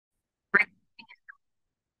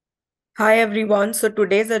Hi everyone. So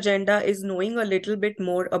today's agenda is knowing a little bit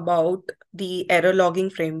more about the error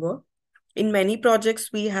logging framework. In many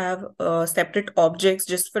projects, we have separate objects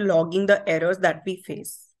just for logging the errors that we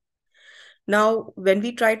face. Now, when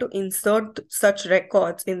we try to insert such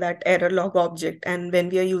records in that error log object, and when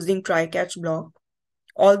we are using try-catch block,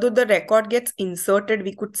 although the record gets inserted,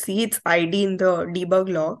 we could see its ID in the debug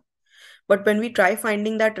log. But when we try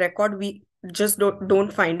finding that record, we just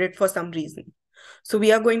don't find it for some reason. So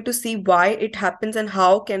we are going to see why it happens and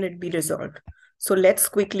how can it be resolved. So let's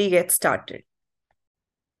quickly get started.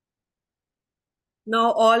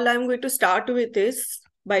 Now, all I'm going to start with is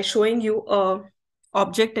by showing you a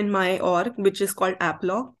object in my org, which is called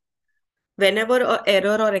applog. Whenever an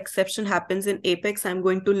error or exception happens in Apex, I'm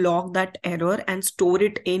going to log that error and store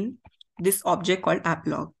it in this object called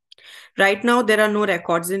applog. Right now, there are no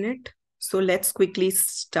records in it. So let's quickly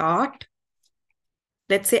start.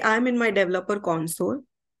 Let's say I'm in my developer console.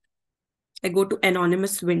 I go to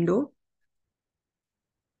anonymous window.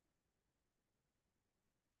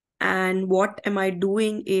 And what am I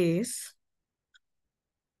doing is,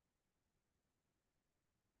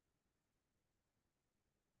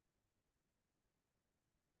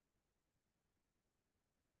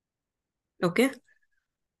 okay,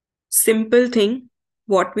 simple thing.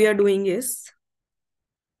 What we are doing is,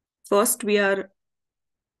 first we are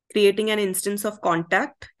creating an instance of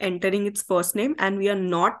contact, entering its first name, and we are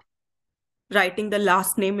not writing the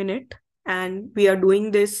last name in it. And we are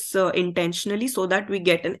doing this intentionally so that we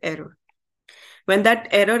get an error. When that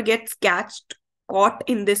error gets caught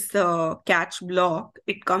in this catch block,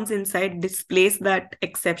 it comes inside, displays that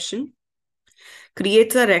exception,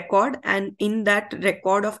 creates a record, and in that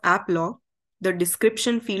record of app log, the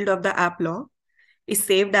description field of the app log is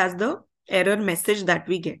saved as the error message that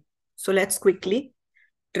we get. So let's quickly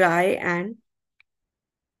try and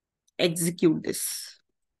execute this.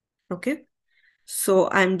 Okay. So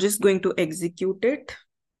I'm just going to execute it.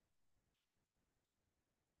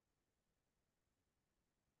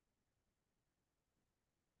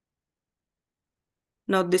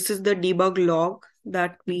 Now this is the debug log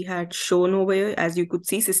that we had shown over here. As you could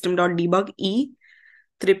see, system.debug E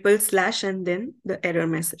 / and then the error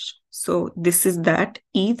message. So this is that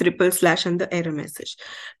E / and the error message.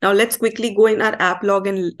 Now let's quickly go in our app log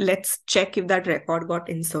and let's check if that record got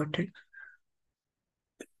inserted.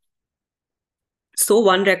 So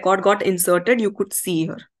one record got inserted, you could see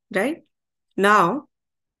here, right? Now,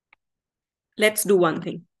 let's do one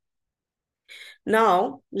thing.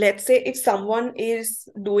 Now, let's say if someone is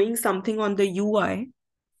doing something on the UI,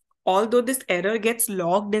 although this error gets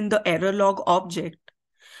logged in the error log object,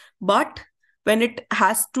 but when it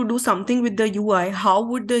has to do something with the UI, how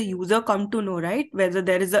would the user come to know, right? Whether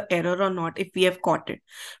there is an error or not, if we have caught it.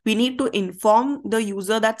 We need to inform the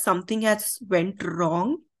user that something has went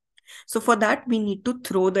wrong. So for that, we need to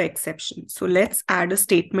throw the exception. So let's add a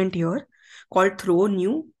statement here called throw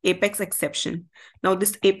new Apex exception. Now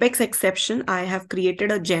this Apex exception, I have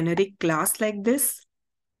created a generic class like this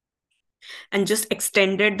and just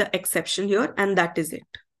extended the exception here, and that is it.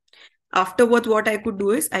 Afterwards, what I could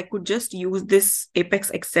do is I could just use this Apex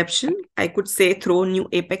exception. I could say throw new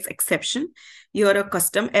Apex exception. Here a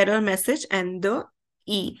custom error message and the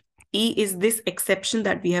E. E is this exception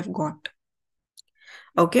that we have got.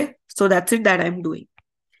 Okay, so that's it that I'm doing.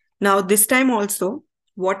 Now this time also,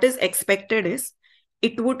 what is expected is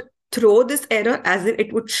it would throw this error as in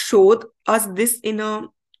it would show us this in a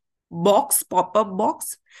box, pop-up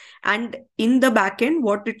box. And in the backend,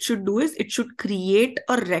 what it should do is it should create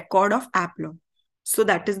a record of app log. So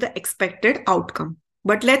that is the expected outcome.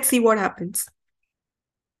 But let's see what happens.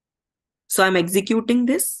 So I'm executing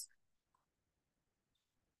this.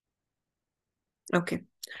 Okay.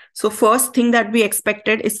 So first thing that we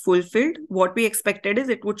expected is fulfilled. What we expected is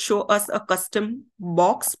it would show us a custom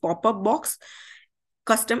box, pop-up box,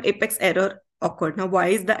 custom Apex error occurred. Now, why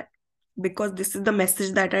is that? Because this is the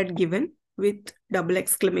message that I had given with double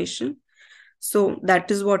exclamation. So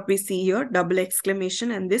that is what we see here, double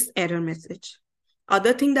exclamation and this error message.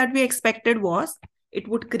 Other thing that we expected was it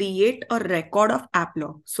would create a record of app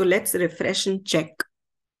log. So let's refresh and check.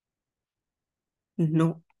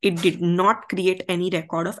 No, it did not create any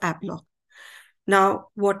record of app log. Now,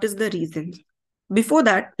 what is the reason? Before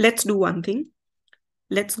that, let's do one thing.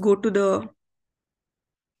 Let's go to the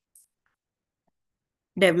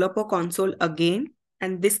developer console again.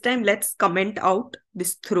 And this time, let's comment out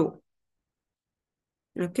this throw.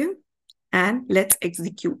 Okay. And let's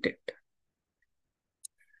execute it.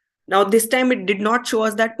 Now, this time it did not show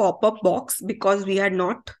us that pop-up box because we had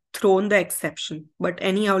not thrown the exception. But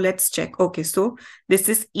anyhow, let's check. Okay, so this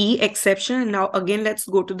is E exception. Now, again, let's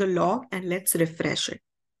go to the log and let's refresh it.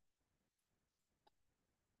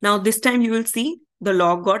 Now this time you will see the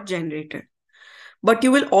log got generated. But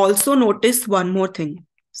you will also notice one more thing.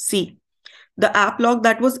 See, the app log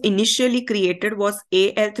that was initially created was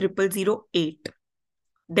AL0008.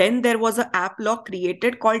 Then there was an app log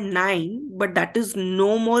created called 9, but that is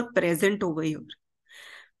no more present over here.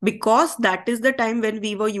 Because that is the time when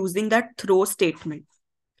we were using that throw statement.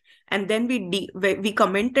 And then we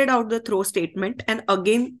commented out the throw statement, and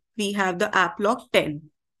again we have the app log 10,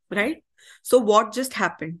 right? So what just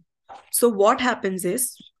happened? So what happens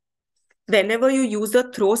is, whenever you use the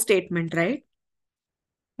throw statement, right?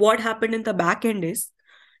 What happened in the back end is,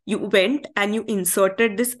 you went and you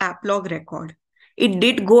inserted this app log record. It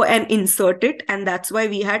did go and insert it, and that's why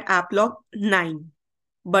we had app log 9.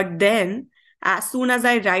 But then, as soon as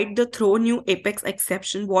I write the throw new Apex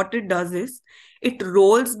exception, what it does is, it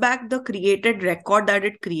rolls back the created record that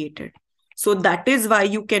it created. So that is why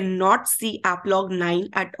you cannot see app log 9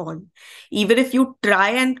 at all. Even if you try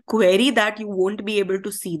and query that, you won't be able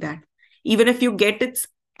to see that. Even if you get its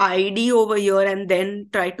ID over here and then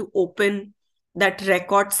try to open that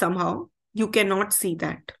record somehow, you cannot see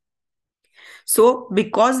that. So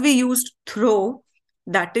because we used throw,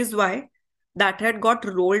 that is why that had got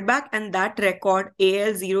rolled back, and that record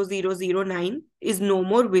AL0009 is no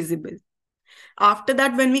more visible. After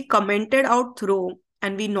that, when we commented out throw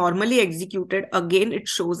and we normally executed, again it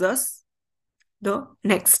shows us the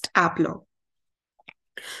next app log.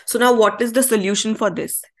 So now what is the solution for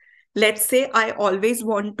this? Let's say I always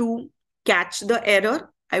want to catch the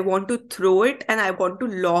error, I want to throw it, and I want to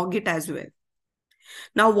log it as well.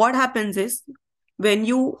 Now what happens is, when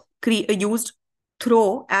you used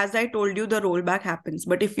throw, as I told you, the rollback happens.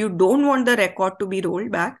 But if you don't want the record to be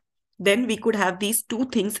rolled back, then we could have these two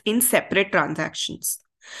things in separate transactions.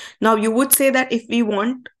 Now you would say that if we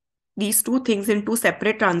want these two things in two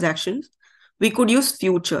separate transactions, we could use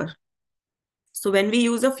future. So when we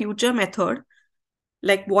use a future method,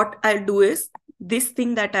 like what I'll do is, this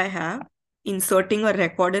thing that I have, inserting a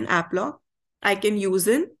record in app log, I can use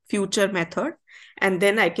in future method, and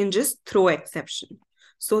then I can just throw exception.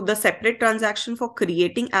 So the separate transaction for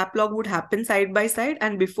creating app log would happen side by side,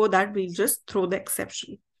 and before that we'll just throw the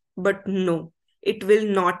exception. But no, it will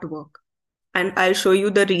not work. And I'll show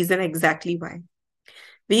you the reason exactly why.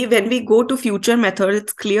 When we go to future method,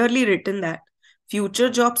 it's clearly written that future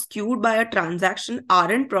jobs queued by a transaction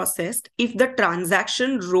aren't processed if the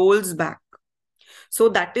transaction rolls back. So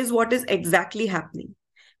that is what is exactly happening.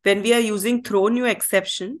 When we are using throw new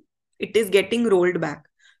exception, it is getting rolled back.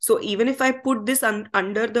 So even if I put this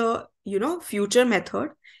under the future method,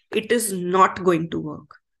 it is not going to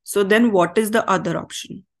work. So then what is the other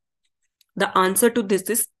option? The answer to this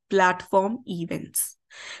is platform events.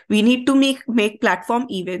 We need to make platform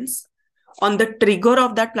events. On the trigger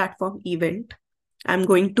of that platform event, I'm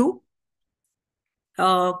going to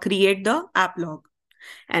create the app log,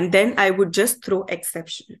 and then I would just throw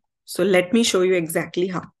exception. So let me show you exactly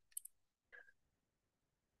how.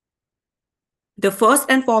 The first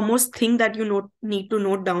and foremost thing that you need to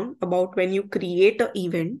note down about when you create an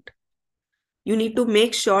event, you need to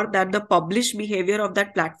make sure that the publish behavior of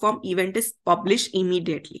that platform event is published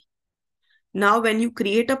immediately. Now, when you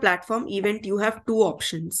create a platform event, you have two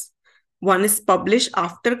options. One is publish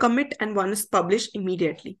after commit, and one is publish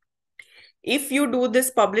immediately. If you do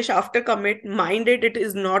this publish after commit, mind it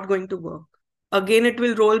is not going to work. Again, it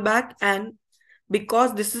will roll back, and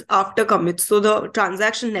because this is after commit, so the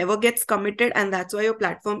transaction never gets committed, and that's why your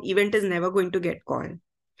platform event is never going to get called.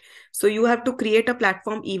 So you have to create a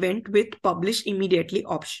platform event with publish immediately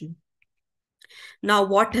option. Now,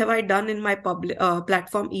 what have I done in my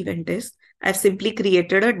platform event is, I've simply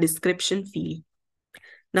created a description field.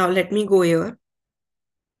 Now let me go here.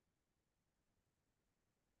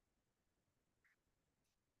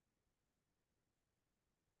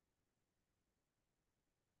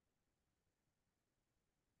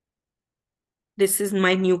 This is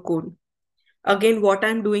my new code. Again, what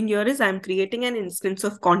I'm doing here is I'm creating an instance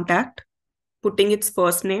of contact, putting its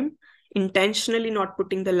first name, intentionally not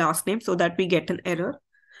putting the last name so that we get an error,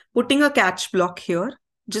 putting a catch block here,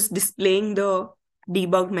 just displaying the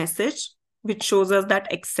debug message, which shows us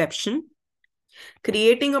that exception,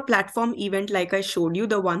 creating a platform event like I showed you,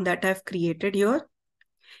 the one that I've created here.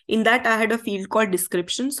 In that, I had a field called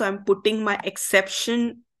description. So I'm putting my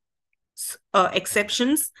exceptions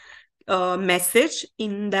message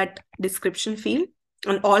in that description field.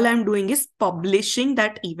 And all I'm doing is publishing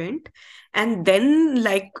that event. And then,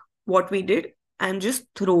 like what we did, I'm just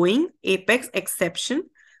throwing Apex exception,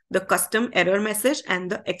 the custom error message, and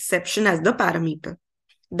the exception as the parameter.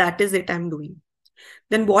 That is it I'm doing.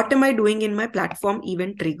 Then what am I doing in my platform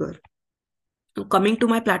event trigger? Coming to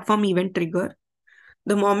my platform event trigger,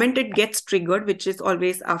 The moment it gets triggered, which is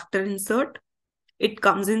always after insert, it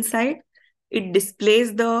comes inside, it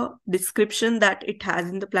displays the description that it has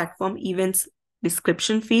in the platform events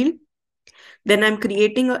description field. Then I'm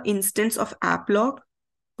creating an instance of app log,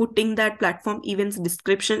 putting that platform events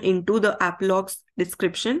description into the app log's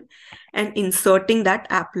description and inserting that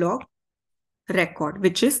app log record,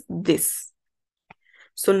 which is this.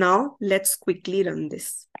 So now let's quickly run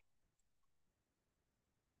this.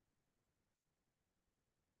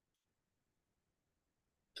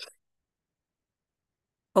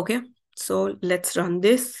 Okay, so let's run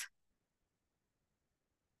this.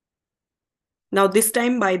 Now this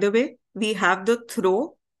time, by the way, we have the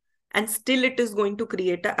throw and still it is going to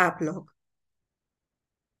create an app log.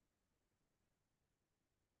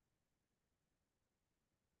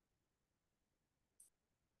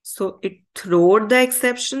 So it throwed the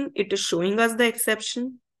exception. It is showing us the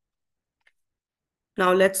exception.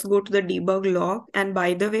 Now let's go to the debug log. And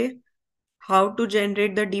by the way, how to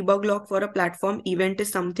generate the debug log for a platform event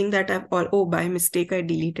is something that oh, by mistake, I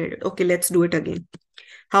deleted it. Okay, let's do it again.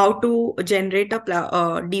 How to generate a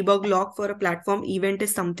debug log for a platform event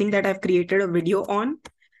is something that I've created a video on.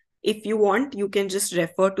 If you want, you can just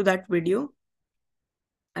refer to that video.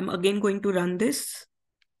 I'm again going to run this.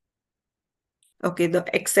 Okay, the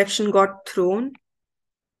exception got thrown.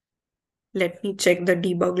 Let me check the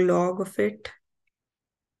debug log of it.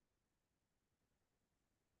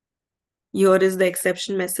 Here is the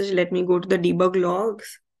exception message. Let me go to the debug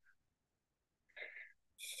logs.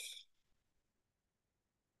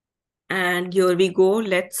 And here we go.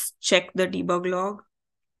 Let's check the debug log.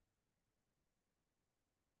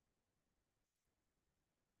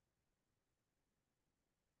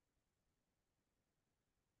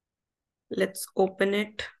 Let's open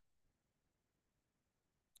it.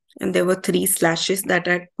 And there were 3 slashes that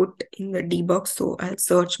I put in the debug. So I'll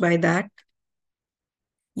search by that.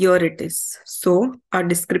 Here it is. So our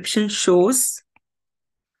description shows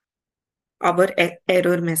our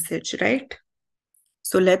error message, right?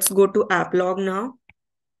 So let's go to app log now.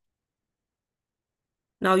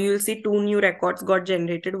 Now you'll see 2 new records got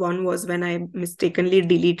generated. One was when I mistakenly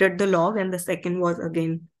deleted the log and the second was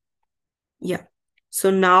again. Yeah. So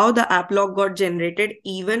now the app log got generated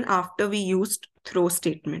even after we used throw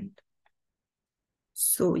statement.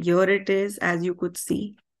 So here it is, as you could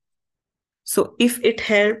see. So if it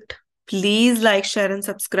helped, please like, share and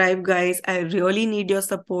subscribe, guys. I really need your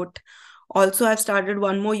support. Also, I've started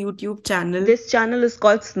one more YouTube channel. This channel is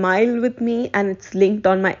called Smile With Me and it's linked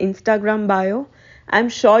on my Instagram bio. I'm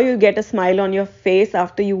sure you'll get a smile on your face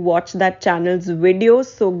after you watch that channel's videos.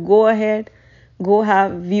 So go ahead, go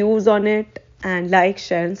have views on it and like,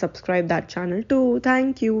 share and subscribe that channel too.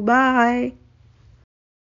 Thank you. Bye.